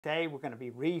Today we're going to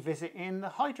be revisiting the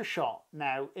Hydroshot.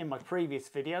 Now, in my previous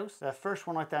videos, the first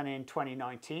one I've done in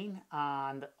 2019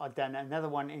 and I've done another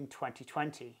one in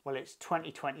 2020. Well, it's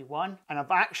 2021 and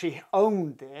I've actually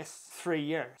owned this 3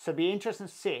 years. So it'll be interesting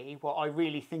to see what I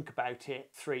really think about it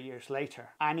 3 years later.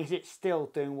 And is it still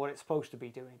doing what it's supposed to be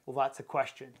doing? Well, that's a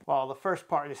question. Well, the first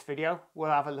part of this video, we'll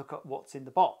have a look at what's in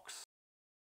the box.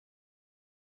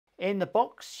 In the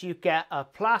box, you get a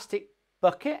plastic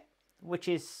bucket, which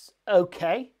is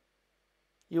okay.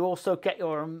 You also get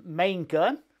your main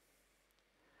gun.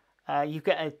 You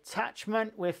get an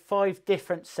attachment with 5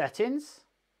 different settings.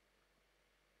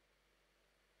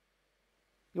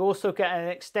 You also get an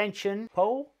extension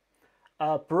pole,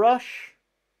 a brush,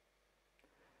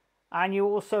 and you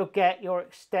also get your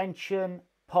extension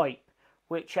pipe,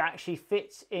 which actually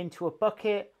fits into a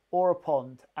bucket or a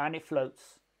pond and it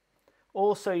floats.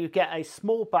 Also, you get a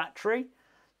small battery.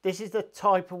 This is the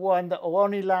type of one that will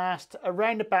only last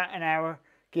around about an hour,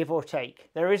 give or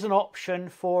take. There is an option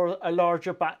for a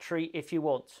larger battery if you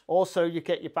want. Also, you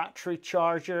get your battery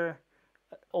charger,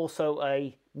 also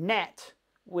a net,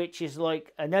 which is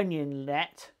like an onion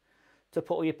net to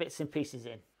put all your bits and pieces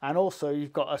in. And also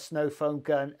you've got a snow foam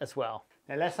gun as well.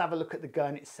 Now let's have a look at the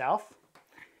gun itself.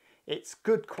 It's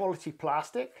good quality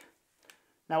plastic.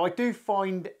 Now I do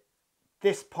find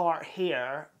this part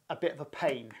here a bit of a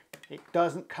pain. It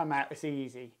doesn't come out as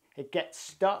easy. It gets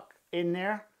stuck in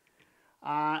there.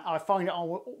 I find it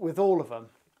on with all of them.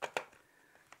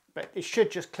 But it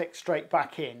should just click straight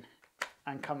back in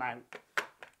and come out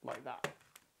like that.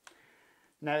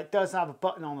 Now it does have a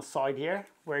button on the side here,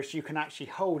 whereas you can actually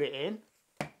hold it in.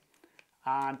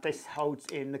 And this holds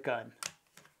in the gun.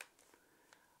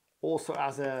 Also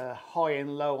has a high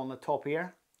and low on the top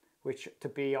here, which to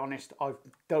be honest, I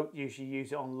don't usually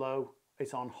use it on low.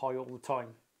 It's on high all the time.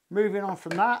 Moving on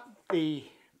from that, the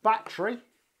battery,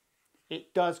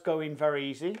 it does go in very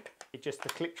easy. It's just a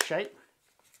click shape.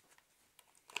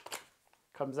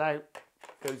 Comes out,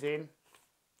 goes in.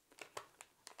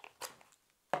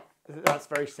 That's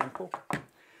very simple.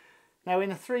 Now in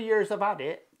the 3 years I've had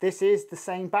it, this is the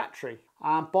same battery.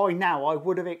 And by now I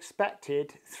would have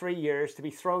expected 3 years to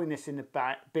be throwing this in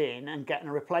the bin and getting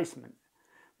a replacement.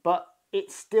 But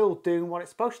it's still doing what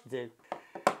it's supposed to do.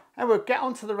 And we'll get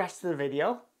on to the rest of the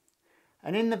video.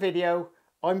 And in the video,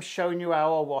 I'm showing you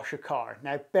how I wash a car.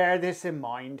 Now bear this in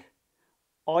mind,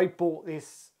 I bought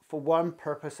this for one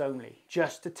purpose only,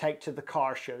 just to take to the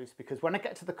car shows, because when I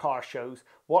get to the car shows,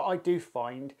 what I do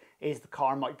find is the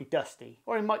car might be dusty,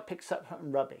 or it might pick up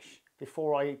something rubbish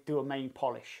before I do a main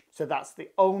polish. So that's the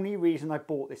only reason I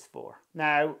bought this for.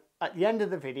 Now, at the end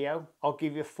of the video, I'll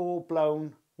give you a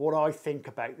full-blown what I think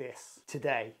about this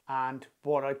today and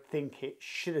what I think it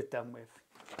should have done with.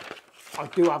 I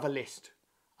do have a list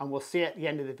and we'll see at the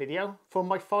end of the video for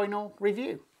my final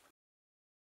review.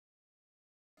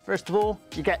 First of all,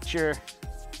 you get your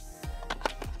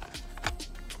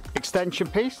extension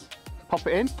piece, pop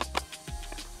it in.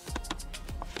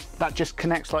 That just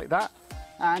connects like that.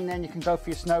 And then you can go for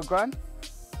your snow gun.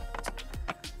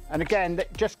 And again,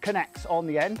 that just connects on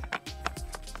the end.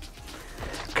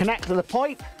 Connect to the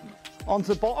pipe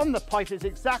onto the bottom. The pipe is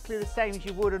exactly the same as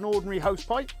you would an ordinary hose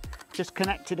pipe, just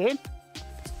connected in.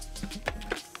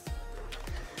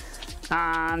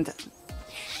 And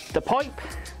the pipe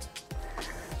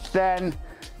then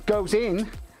goes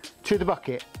in to the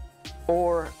bucket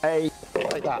or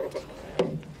like that.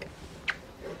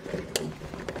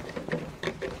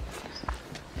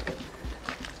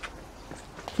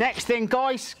 Next thing,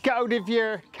 guys, get out of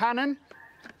your cannon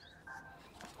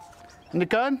and the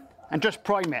gun and just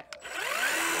prime it.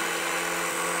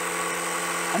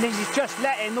 And this is just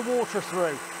letting the water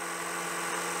through.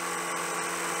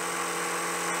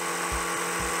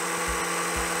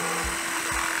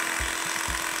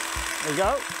 There you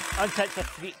go. Only takes a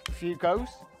few goes.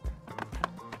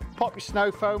 Pop your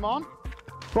snow foam on.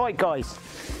 Right, guys.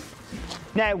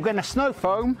 Now we're going to snow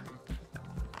foam.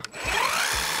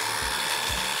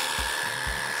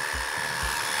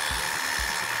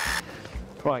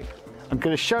 Right, I'm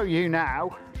going to show you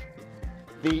now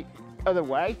the other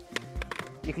way.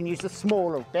 You can use the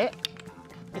smaller bit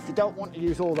if you don't want to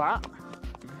use all that.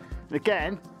 And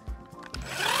again,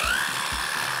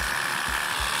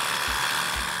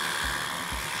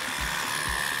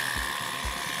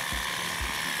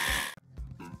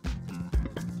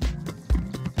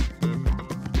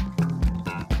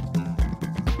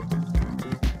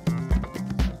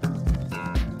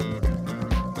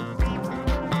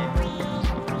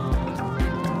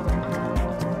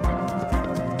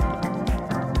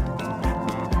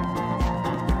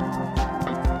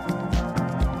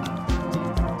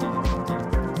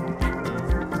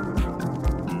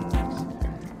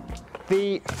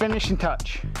 the finishing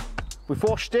touch. We've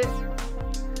washed it,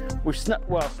 we've snow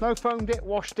foamed it,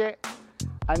 washed it,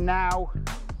 and now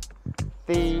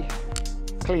the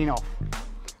clean off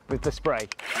with the spray,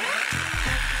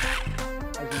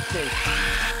 as you see.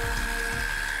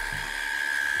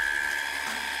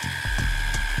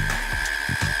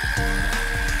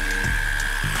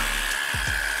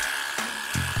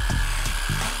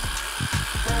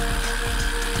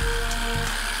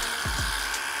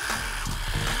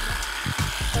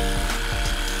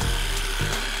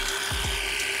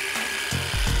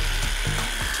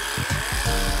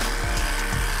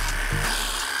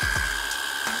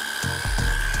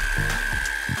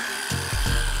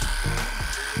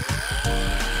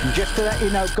 Just to let you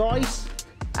know, guys,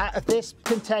 out of this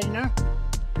container,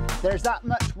 there's that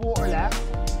much water left.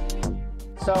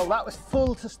 So that was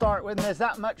full to start with, and there's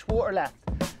that much water left.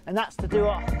 And that's to do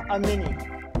a mini.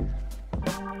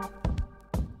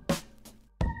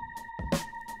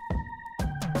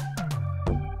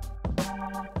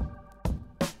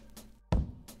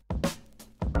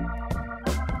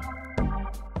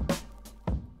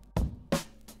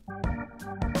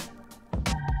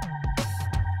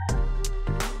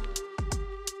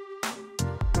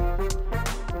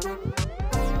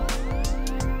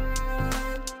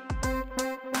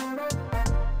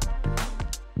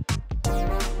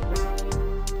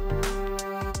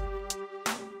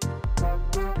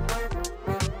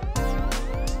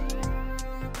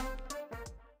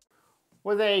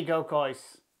 Well, there you go,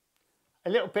 guys. A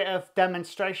little bit of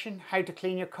demonstration how to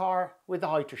clean your car with the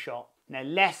Hydroshot. Now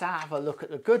let's have a look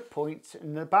at the good points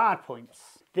and the bad points.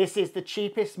 This is the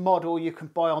cheapest model you can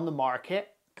buy on the market.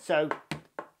 So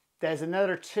there's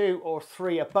another 2 or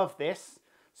 3 above this.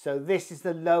 So this is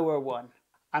the lower one.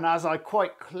 And as I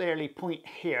quite clearly point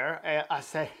here, I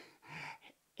say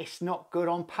it's not good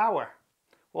on power.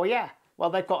 Well, yeah, well,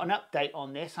 they've got an update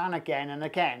on this and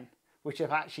again, which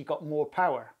have actually got more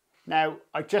power. Now,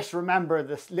 I just remember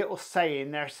this little saying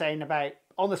they're saying about,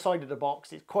 on the side of the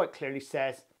box, it quite clearly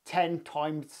says 10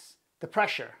 times the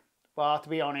pressure. Well, to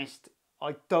be honest,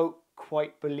 I don't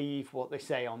quite believe what they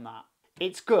say on that.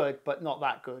 It's good, but not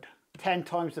that good. 10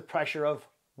 times the pressure of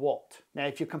what? Now,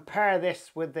 if you compare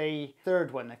this with the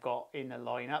third one they've got in the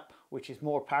lineup, which is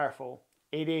more powerful,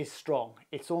 it is strong.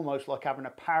 It's almost like having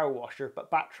a power washer, but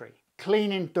battery.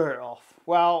 Cleaning dirt off.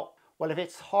 Well, if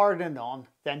it's hardened on,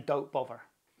 then don't bother.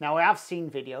 Now, I have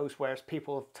seen videos where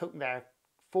people have taken their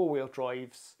 4-wheel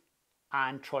drives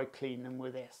and tried cleaning them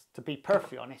with this. To be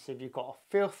perfectly honest, if you've got a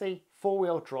filthy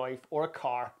 4-wheel drive or a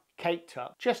car caked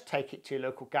up, just take it to your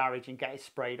local garage and get it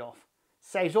sprayed off.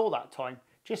 Saves all that time.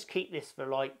 Just keep this for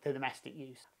like the domestic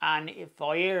use. And if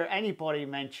I hear anybody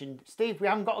mention, Steve, we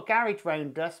haven't got a garage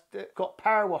round us that got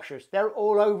power washers. They're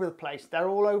all over the place. They're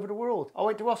all over the world. I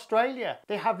went to Australia.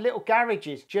 They have little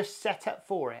garages just set up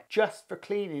for it, just for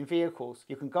cleaning vehicles.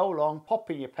 You can go along,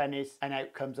 pop in your pennies, and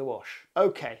out comes a wash.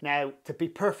 Okay, now, to be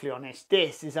perfectly honest,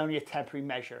 this is only a temporary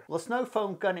measure. The snow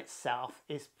foam gun itself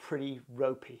is pretty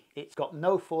ropey. It's got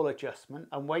no fall adjustment,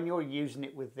 and when you're using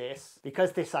it with this,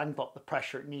 because this hasn't got the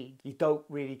pressure it needs, you don't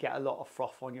really get a lot of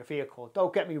froth on your vehicle.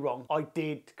 Don't get me wrong, I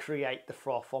did create the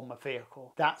froth on my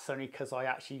vehicle. That's only because I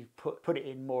actually put it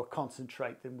in more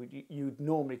concentrate than you'd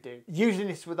normally do. Using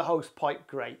this with a hose pipe,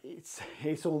 great.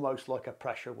 It's almost like a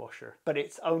pressure washer, but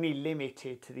it's only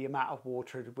limited to the amount of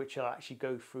water which will actually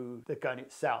go through the gun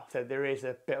itself. So there is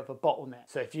a bit of a bottleneck.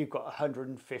 So if you've got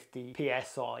 150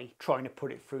 PSI trying to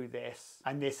put it through this,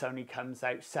 and this only comes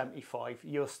out 75,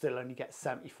 you'll still only get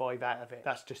 75 out of it.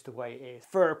 That's just the way it is.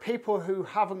 For people who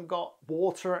haven't got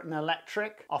water and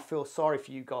electric, I feel sorry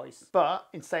for you guys. But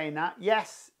in saying that,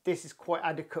 yes, this is quite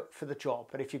adequate for the job.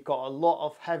 But if you've got a lot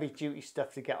of heavy duty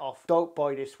stuff to get off, don't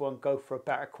buy this one, go for a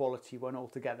better quality one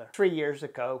altogether. 3 years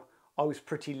ago, I was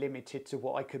pretty limited to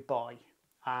what I could buy,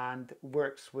 and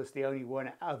Worx was the only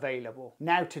one available.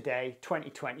 Now today,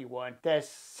 2021, there's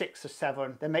 6 or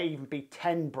 7, there may even be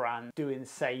 10 brands doing the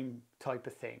same type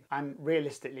of thing. And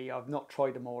realistically, I've not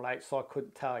tried them all out, so I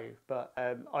couldn't tell you. But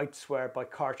I'd swear by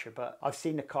Karcher, but I've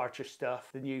seen the Karcher stuff,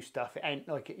 the new stuff, it ain't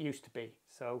like it used to be.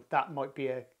 So that might be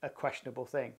a questionable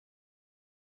thing.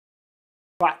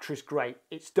 Battery's great.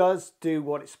 It does do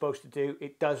what it's supposed to do.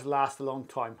 It does last a long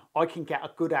time. I can get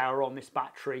a good hour on this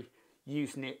battery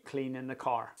using it cleaning the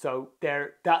car. So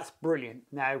that's brilliant.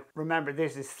 Now, remember,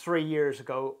 this is 3 years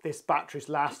ago. This battery's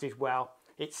lasted well.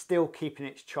 It's still keeping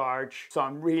its charge. So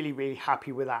I'm really, really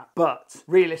happy with that. But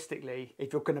realistically,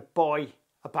 if you're going to buy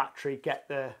a battery, get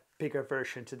the bigger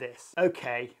version to this.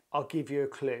 Okay, I'll give you a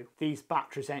clue. These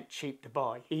batteries ain't cheap to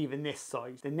buy, even this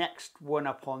size. The next one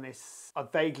up on this, I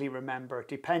vaguely remember,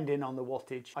 depending on the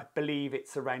wattage, I believe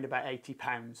it's around about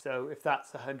 £80. So if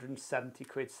that's 170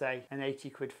 quid, say, and 80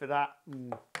 quid for that.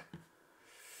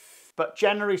 But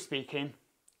generally speaking,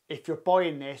 if you're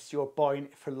buying this, you're buying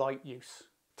it for light use.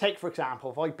 Take, for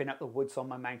example, if I've been up the woods on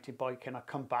my mountain bike and I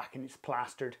come back and it's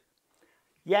plastered.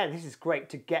 Yeah, this is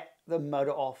great to get the mud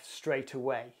off straight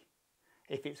away.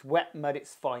 If it's wet mud,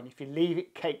 it's fine. If you leave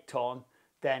it caked on,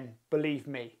 then believe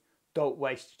me, don't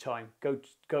waste your time.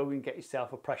 Go and get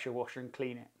yourself a pressure washer and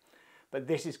clean it. But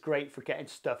this is great for getting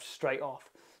stuff straight off.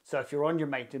 So if you're on your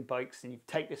mountain bikes and you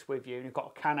take this with you and you've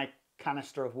got a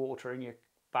canister of water in your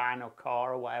van or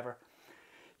car or whatever,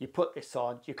 you put this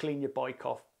on, you clean your bike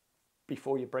off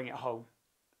before you bring it home.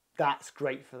 That's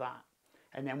great for that.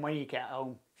 And then when you get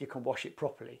home, you can wash it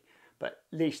properly. But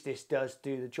at least this does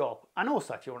do the job. And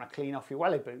also if you want to clean off your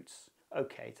welly boots,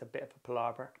 okay, it's a bit of a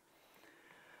palaver.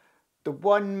 The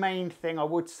one main thing I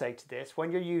would say to this,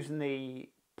 when you're using the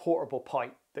portable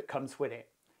pipe that comes with it,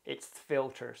 it's the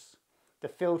filters. The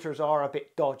filters are a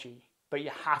bit dodgy, but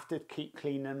you have to keep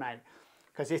cleaning them out.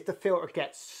 Because if the filter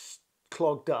gets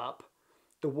clogged up,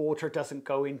 the water doesn't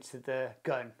go into the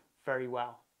gun very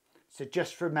well. So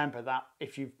just remember that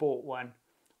if you've bought one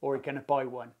or are going to buy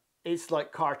one. It's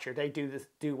like Karcher, they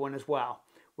do one as well,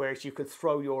 whereas you can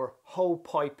throw your whole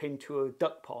pipe into a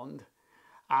duck pond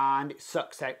and it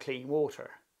sucks out clean water.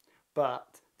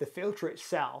 But the filter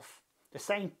itself, the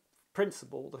same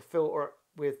principle, the filter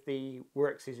with the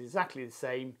Worx is exactly the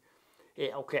same.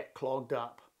 It'll get clogged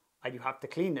up and you have to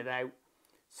clean it out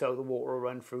so the water will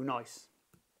run through nice.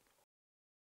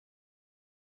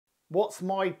 What's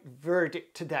my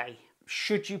verdict today?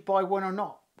 Should you buy one or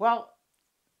not? Well,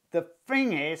 the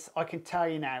thing is, I can tell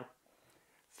you now,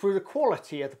 through the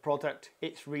quality of the product,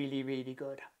 it's really, really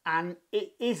good. And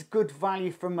it is good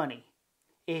value for money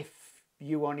if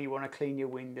you only want to clean your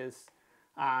windows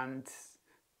and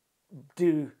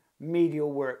do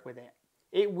medial work with it.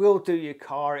 It will do your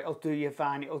car, it'll do your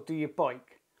van, it'll do your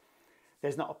bike.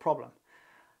 There's not a problem.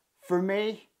 For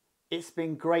me, it's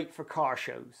been great for car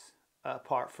shows,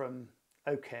 apart from,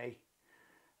 okay,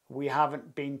 we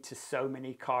haven't been to so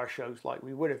many car shows like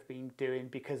we would have been doing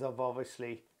because of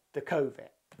obviously the COVID.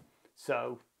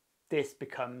 So this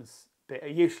becomes a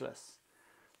bit useless.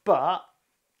 But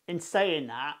in saying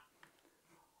that,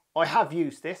 I have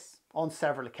used this on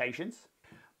several occasions,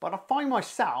 but I find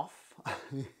myself,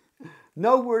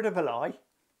 no word of a lie,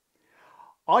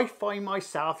 I find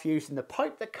myself using the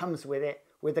pipe that comes with it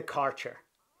with the Karcher.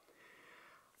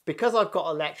 Because I've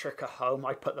got electric at home,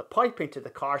 I put the pipe into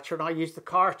the Karcher and I use the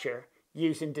Karcher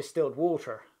using distilled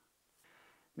water.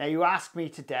 Now you ask me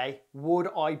today, would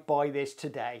I buy this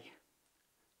today?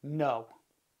 No.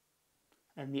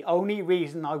 And the only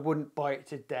reason I wouldn't buy it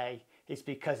today is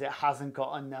because it hasn't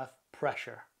got enough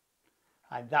pressure.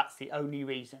 And that's the only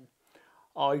reason.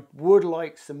 I would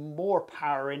like some more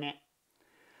power in it.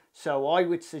 So I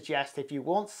would suggest if you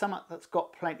want something that's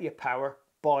got plenty of power,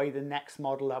 buy the next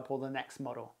model up or the next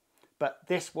model. But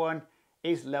this one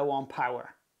is low on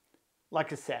power.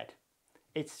 Like I said,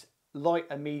 it's light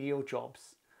and medial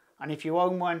jobs. And if you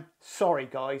own one, sorry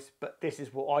guys, but this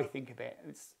is what I think of it.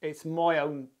 It's my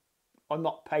own, I'm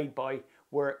not paid by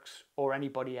Worx or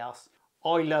anybody else.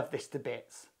 I love this to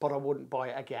bits, but I wouldn't buy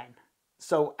it again.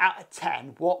 So out of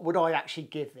 10, what would I actually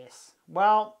give this?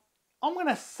 Well, I'm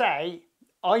gonna say,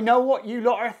 I know what you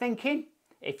lot are thinking.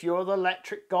 If you're the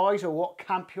electric guys or what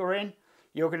camp you're in,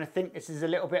 you're going to think this is a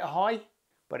little bit high,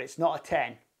 but it's not a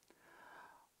 10.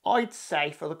 I'd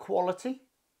say for the quality,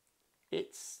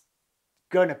 it's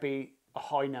going to be a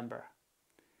high number.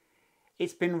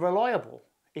 It's been reliable.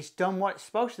 It's done what it's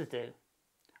supposed to do.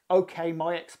 Okay,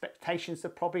 my expectations are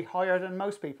probably higher than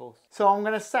most people's. So I'm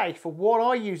going to say for what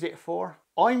I use it for,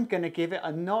 I'm going to give it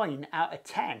a 9 out of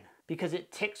 10 because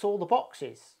it ticks all the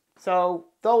boxes. So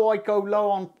though I go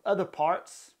low on other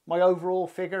parts, my overall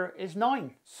figure is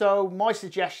 9. So my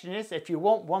suggestion is if you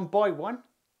want one, buy one.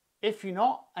 If you're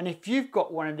not, and if you've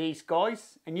got one of these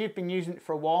guys and you've been using it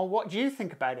for a while, what do you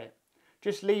think about it?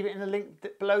 Just leave it in the link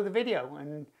below the video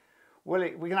and we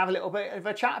can have a little bit of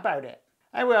a chat about it.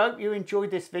 Anyway, I hope you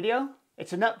enjoyed this video.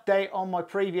 It's an update on my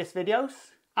previous videos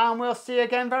and we'll see you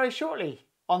again very shortly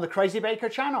on the Crazy Baker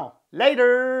channel.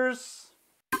 Laters!